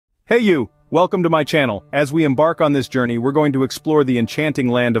Hey you! Welcome to my channel. As we embark on this journey, we're going to explore the enchanting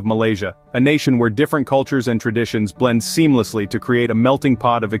land of Malaysia, a nation where different cultures and traditions blend seamlessly to create a melting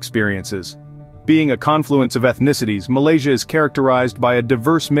pot of experiences. Being a confluence of ethnicities, Malaysia is characterized by a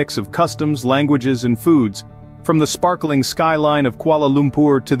diverse mix of customs, languages, and foods. From the sparkling skyline of Kuala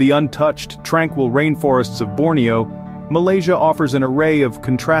Lumpur to the untouched, tranquil rainforests of Borneo, Malaysia offers an array of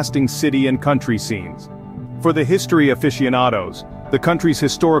contrasting city and country scenes. For the history aficionados, the country's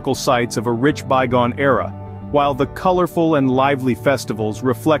historical sites of a rich bygone era, while the colorful and lively festivals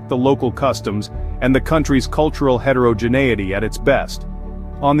reflect the local customs and the country's cultural heterogeneity at its best.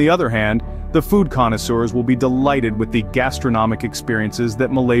 On the other hand, the food connoisseurs will be delighted with the gastronomic experiences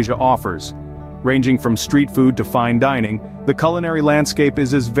that Malaysia offers. Ranging from street food to fine dining, the culinary landscape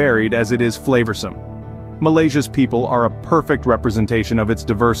is as varied as it is flavorsome. Malaysia's people are a perfect representation of its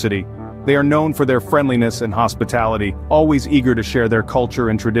diversity. They are known for their friendliness and hospitality, always eager to share their culture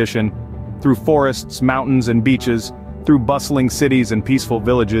and tradition. Through forests, mountains, and beaches, through bustling cities and peaceful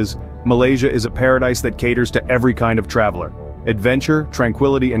villages, Malaysia is a paradise that caters to every kind of traveler. Adventure,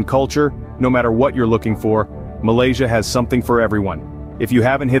 tranquility, and culture, no matter what you're looking for, Malaysia has something for everyone. If you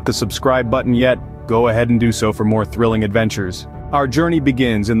haven't hit the subscribe button yet, go ahead and do so for more thrilling adventures. Our journey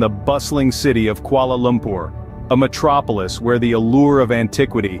begins in the bustling city of Kuala Lumpur, a metropolis where the allure of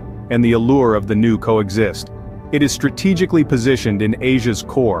antiquity and the allure of the new coexist. It is strategically positioned in Asia's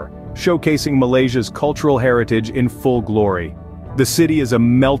core, showcasing Malaysia's cultural heritage in full glory. The city is a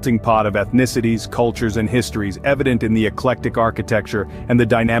melting pot of ethnicities, cultures, and histories, evident in the eclectic architecture and the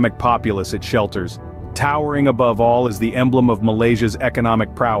dynamic populace it shelters. Towering above all is the emblem of Malaysia's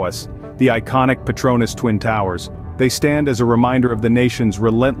economic prowess, the iconic Petronas Twin Towers. They stand as a reminder of the nation's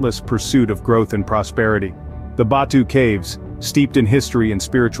relentless pursuit of growth and prosperity. The Batu Caves, steeped in history and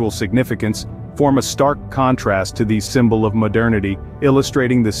spiritual significance, form a stark contrast to the symbol of modernity,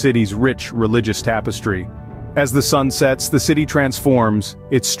 illustrating the city's rich religious tapestry. As the sun sets, the city transforms,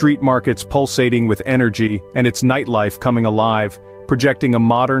 its street markets pulsating with energy and its nightlife coming alive, projecting a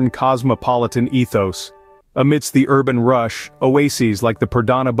modern cosmopolitan ethos. Amidst the urban rush, oases like the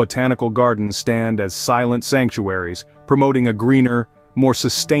Perdana Botanical Gardens stand as silent sanctuaries, promoting a greener, more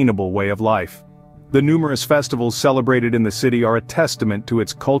sustainable way of life. The numerous festivals celebrated in the city are a testament to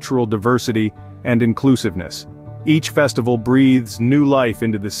its cultural diversity and inclusiveness. Each festival breathes new life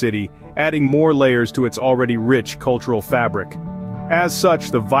into the city, adding more layers to its already rich cultural fabric. As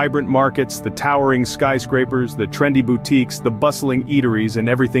such, the vibrant markets, the towering skyscrapers, the trendy boutiques, the bustling eateries, and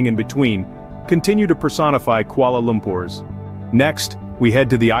everything in between continue to personify Kuala Lumpur's. Next, we head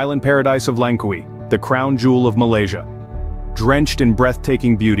to the island paradise of Langkawi, the crown jewel of Malaysia. Drenched in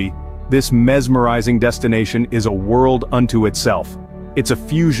breathtaking beauty, this mesmerizing destination is a world unto itself. It's a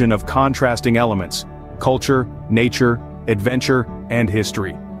fusion of contrasting elements: culture, nature, adventure, and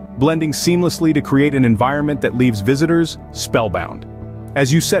history, blending seamlessly to create an environment that leaves visitors spellbound.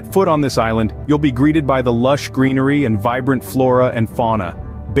 As you set foot on this island, you'll be greeted by the lush greenery and vibrant flora and fauna,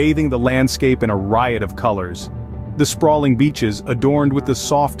 bathing the landscape in a riot of colors. The sprawling beaches, adorned with the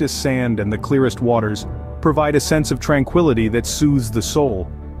softest sand and the clearest waters, provide a sense of tranquility that soothes the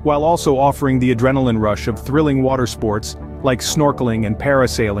soul, while also offering the adrenaline rush of thrilling water sports like snorkeling and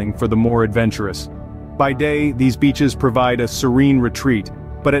parasailing for the more adventurous. By day, these beaches provide a serene retreat,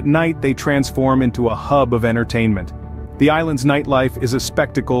 but at night they transform into a hub of entertainment. The island's nightlife is a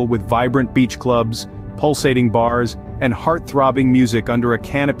spectacle with vibrant beach clubs, pulsating bars, and heart-throbbing music under a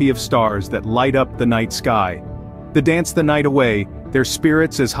canopy of stars that light up the night sky. They dance the night away, their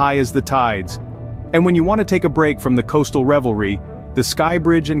spirits as high as the tides. And when you want to take a break from the coastal revelry, the sky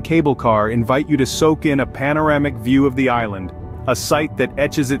bridge and cable car invite you to soak in a panoramic view of the island, a sight that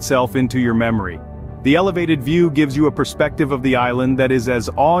etches itself into your memory. The elevated view gives you a perspective of the island that is as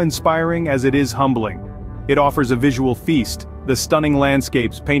awe-inspiring as it is humbling. It offers a visual feast, the stunning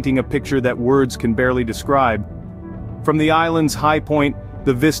landscapes painting a picture that words can barely describe. From the island's high point,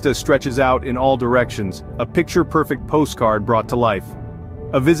 the vista stretches out in all directions, a picture-perfect postcard brought to life.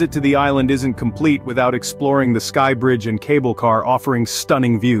 A visit to the island isn't complete without exploring the sky bridge and cable car offering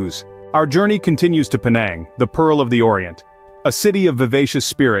stunning views. Our journey continues to Penang, the Pearl of the Orient. A city of vivacious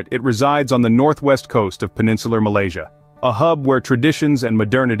spirit, it resides on the northwest coast of peninsular Malaysia, a hub where traditions and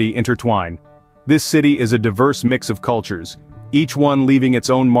modernity intertwine. This city is a diverse mix of cultures, each one leaving its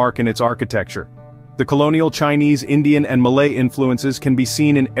own mark in its architecture. The colonial Chinese, Indian, and Malay influences can be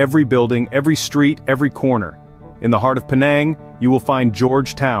seen in every building, every street, every corner. In the heart of Penang, you will find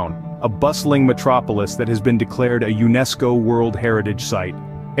Georgetown, a bustling metropolis that has been declared a UNESCO World Heritage Site.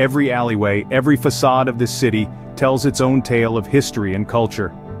 Every alleyway, every facade of this city tells its own tale of history and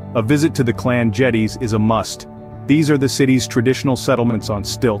culture. A visit to the clan jetties is a must. These are the city's traditional settlements on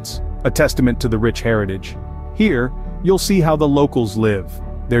stilts, a testament to the rich heritage. Here, you'll see how the locals live,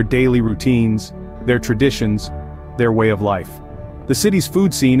 their daily routines, their traditions, their way of life. The city's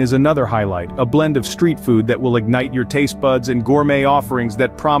food scene is another highlight, a blend of street food that will ignite your taste buds and gourmet offerings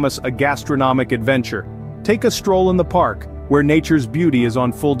that promise a gastronomic adventure. Take a stroll in the park, where nature's beauty is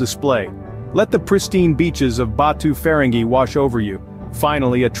on full display. Let the pristine beaches of Batu Ferringhi wash over you.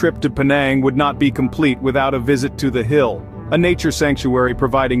 Finally, a trip to Penang would not be complete without a visit to the Hill, a nature sanctuary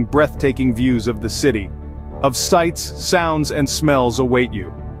providing breathtaking views of the city. Of sights, sounds, and smells await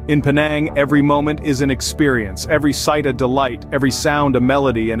you. In Penang, every moment is an experience, every sight a delight, every sound a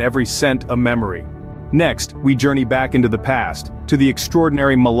melody, and every scent a memory. Next, we journey back into the past, to the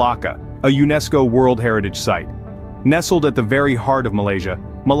extraordinary Malacca, a UNESCO World Heritage Site. Nestled at the very heart of Malaysia,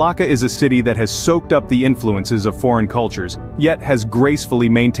 Malacca is a city that has soaked up the influences of foreign cultures, yet has gracefully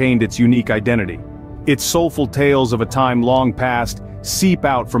maintained its unique identity. Its soulful tales of a time long past seep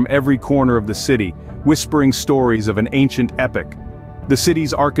out from every corner of the city, whispering stories of an ancient epic. The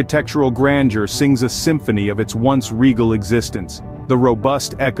city's architectural grandeur sings a symphony of its once regal existence, the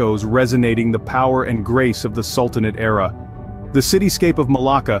robust echoes resonating the power and grace of the Sultanate era. The cityscape of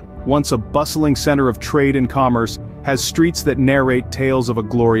Malacca, once a bustling center of trade and commerce, has streets that narrate tales of a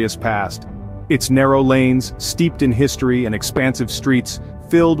glorious past. Its narrow lanes, steeped in history, and expansive streets,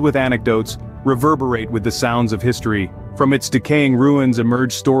 filled with anecdotes, reverberate with the sounds of history. From its decaying ruins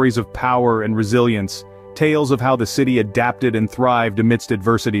emerge stories of power and resilience, tales of how the city adapted and thrived amidst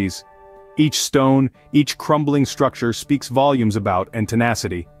adversities. Each stone, each crumbling structure speaks volumes about and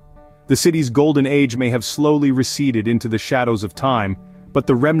tenacity. The city's golden age may have slowly receded into the shadows of time, but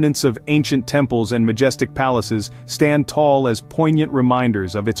the remnants of ancient temples and majestic palaces stand tall as poignant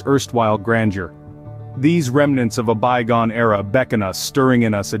reminders of its erstwhile grandeur. These remnants of a bygone era beckon us, stirring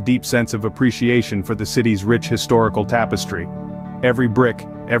in us a deep sense of appreciation for the city's rich historical tapestry. Every brick,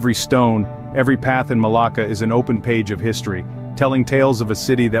 every stone, every path in Malacca is an open page of history, telling tales of a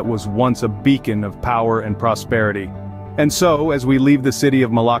city that was once a beacon of power and prosperity. And so, as we leave the city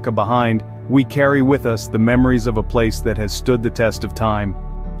of Malacca behind, we carry with us the memories of a place that has stood the test of time.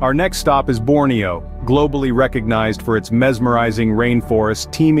 Our next stop is Borneo, globally recognized for its mesmerizing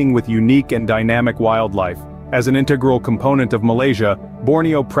rainforests teeming with unique and dynamic wildlife. As an integral component of Malaysia,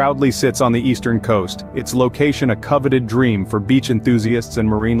 Borneo proudly sits on the eastern coast, its location a coveted dream for beach enthusiasts and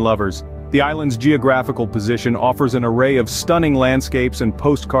marine lovers. The island's geographical position offers an array of stunning landscapes and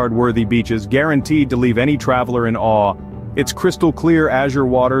postcard-worthy beaches guaranteed to leave any traveler in awe. Its crystal-clear azure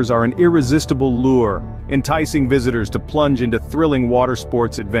waters are an irresistible lure, enticing visitors to plunge into thrilling water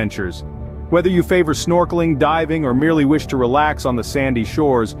sports adventures. Whether you favor snorkeling, diving, or merely wish to relax on the sandy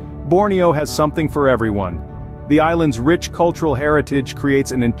shores, Borneo has something for everyone. The island's rich cultural heritage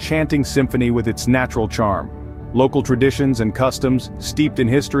creates an enchanting symphony with its natural charm. Local traditions and customs, steeped in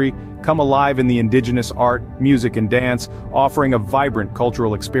history, come alive in the indigenous art, music and dance, offering a vibrant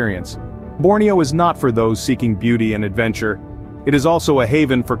cultural experience. Borneo is not for those seeking beauty and adventure. It is also a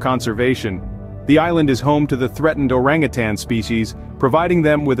haven for conservation. The island is home to the threatened orangutan species, providing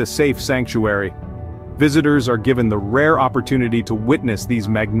them with a safe sanctuary. Visitors are given the rare opportunity to witness these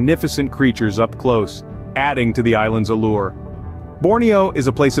magnificent creatures up close, adding to the island's allure. Borneo is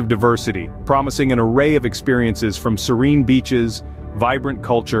a place of diversity, promising an array of experiences from serene beaches, vibrant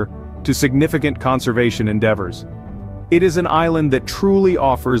culture, to significant conservation endeavors. It is an island that truly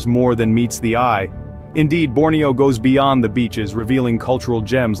offers more than meets the eye. Indeed, Borneo goes beyond the beaches, revealing cultural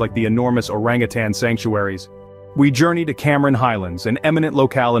gems like the enormous orangutan sanctuaries. We journey to Cameron Highlands, an eminent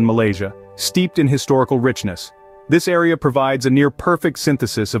locale in Malaysia, steeped in historical richness. This area provides a near-perfect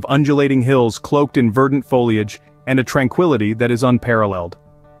synthesis of undulating hills cloaked in verdant foliage and a tranquility that is unparalleled.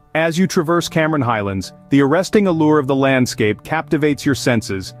 As you traverse Cameron Highlands, the arresting allure of the landscape captivates your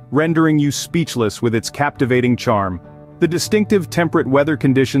senses, rendering you speechless with its captivating charm. The distinctive temperate weather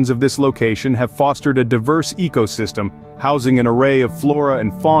conditions of this location have fostered a diverse ecosystem, housing an array of flora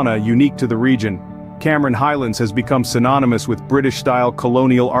and fauna unique to the region. Cameron Highlands has become synonymous with British-style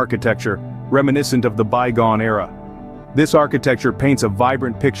colonial architecture, reminiscent of the bygone era. This architecture paints a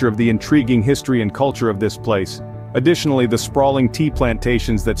vibrant picture of the intriguing history and culture of this place. Additionally, the sprawling tea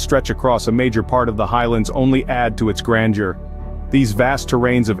plantations that stretch across a major part of the highlands only add to its grandeur. These vast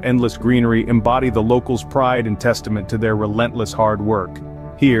terrains of endless greenery embody the locals' pride and testament to their relentless hard work.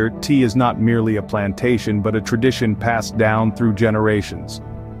 Here, tea is not merely a plantation but a tradition passed down through generations.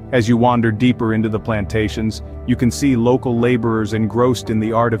 As you wander deeper into the plantations, you can see local laborers engrossed in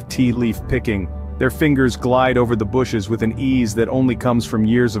the art of tea leaf picking. Their fingers glide over the bushes with an ease that only comes from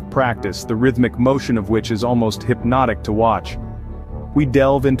years of practice, the rhythmic motion of which is almost hypnotic to watch. We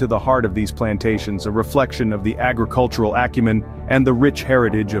delve into the heart of these plantations, a reflection of the agricultural acumen and the rich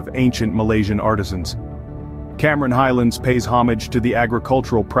heritage of ancient Malaysian artisans. Cameron Highlands pays homage to the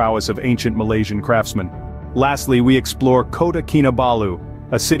agricultural prowess of ancient Malaysian craftsmen. Lastly, we explore Kota Kinabalu,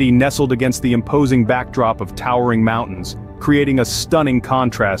 a city nestled against the imposing backdrop of towering mountains, creating a stunning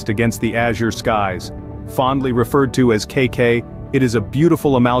contrast against the azure skies. Fondly referred to as KK, it is a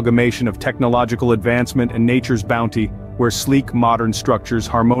beautiful amalgamation of technological advancement and nature's bounty, where sleek modern structures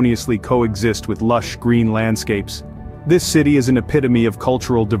harmoniously coexist with lush green landscapes. This city is an epitome of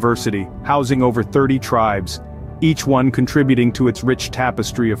cultural diversity, housing over 30 tribes, each one contributing to its rich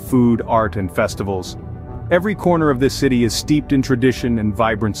tapestry of food, art, and festivals. Every corner of this city is steeped in tradition and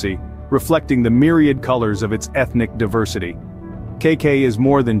vibrancy, reflecting the myriad colors of its ethnic diversity. KK is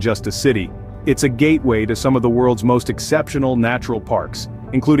more than just a city. It's a gateway to some of the world's most exceptional natural parks,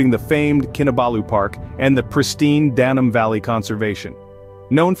 including the famed Kinabalu Park and the pristine Danam Valley Conservation.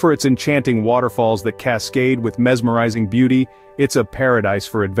 Known for its enchanting waterfalls that cascade with mesmerizing beauty, it's a paradise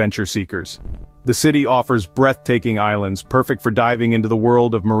for adventure seekers. The city offers breathtaking islands, perfect for diving into the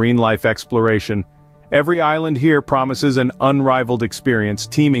world of marine life exploration. Every island here promises an unrivaled experience,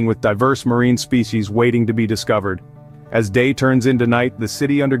 teeming with diverse marine species waiting to be discovered. As day turns into night, the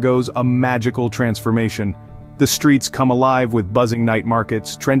city undergoes a magical transformation. The streets come alive with buzzing night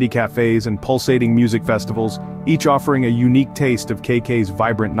markets, trendy cafes, and pulsating music festivals, each offering a unique taste of KK's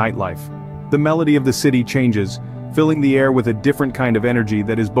vibrant nightlife. The melody of the city changes, filling the air with a different kind of energy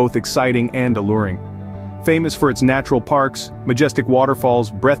that is both exciting and alluring. Famous for its natural parks, majestic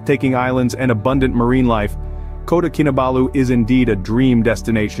waterfalls, breathtaking islands, and abundant marine life, Kota Kinabalu is indeed a dream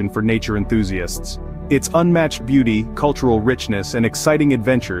destination for nature enthusiasts. Its unmatched beauty, cultural richness, and exciting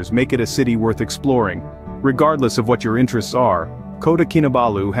adventures make it a city worth exploring. Regardless of what your interests are, Kota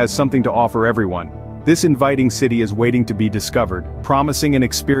Kinabalu has something to offer everyone. This inviting city is waiting to be discovered, promising an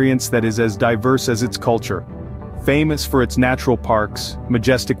experience that is as diverse as its culture. Famous for its natural parks,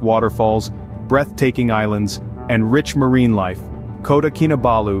 majestic waterfalls, breathtaking islands, and rich marine life, Kota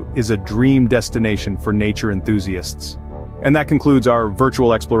Kinabalu is a dream destination for nature enthusiasts. And that concludes our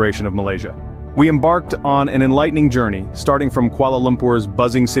virtual exploration of Malaysia. We embarked on an enlightening journey, starting from Kuala Lumpur's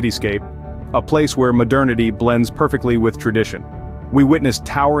buzzing cityscape, a place where modernity blends perfectly with tradition. We witnessed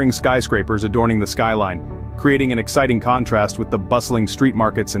towering skyscrapers adorning the skyline, creating an exciting contrast with the bustling street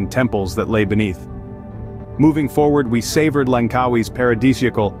markets and temples that lay beneath. Moving forward, we savored Langkawi's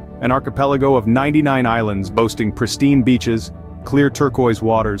paradisiacal, an archipelago of 99 islands boasting pristine beaches, clear turquoise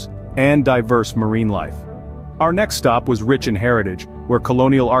waters, and diverse marine life. Our next stop was rich in heritage, where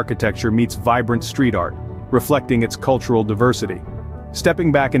colonial architecture meets vibrant street art, reflecting its cultural diversity.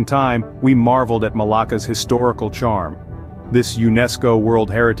 Stepping back in time, we marveled at Malacca's historical charm. This UNESCO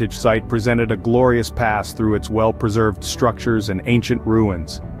World Heritage Site presented a glorious pass through its well-preserved structures and ancient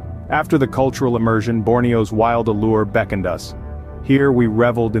ruins. After the cultural immersion, Borneo's wild allure beckoned us. Here we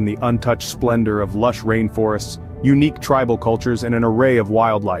reveled in the untouched splendor of lush rainforests, unique tribal cultures, and an array of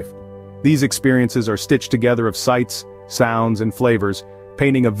wildlife. These experiences are stitched together of sights, sounds, and flavors,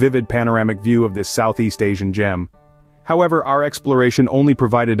 painting a vivid panoramic view of this Southeast Asian gem. However, our exploration only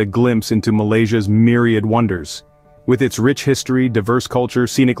provided a glimpse into Malaysia's myriad wonders. With its rich history, diverse culture,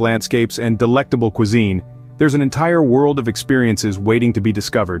 scenic landscapes, and delectable cuisine, there's an entire world of experiences waiting to be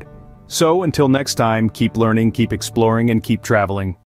discovered. So until next time, keep learning, keep exploring, and keep traveling.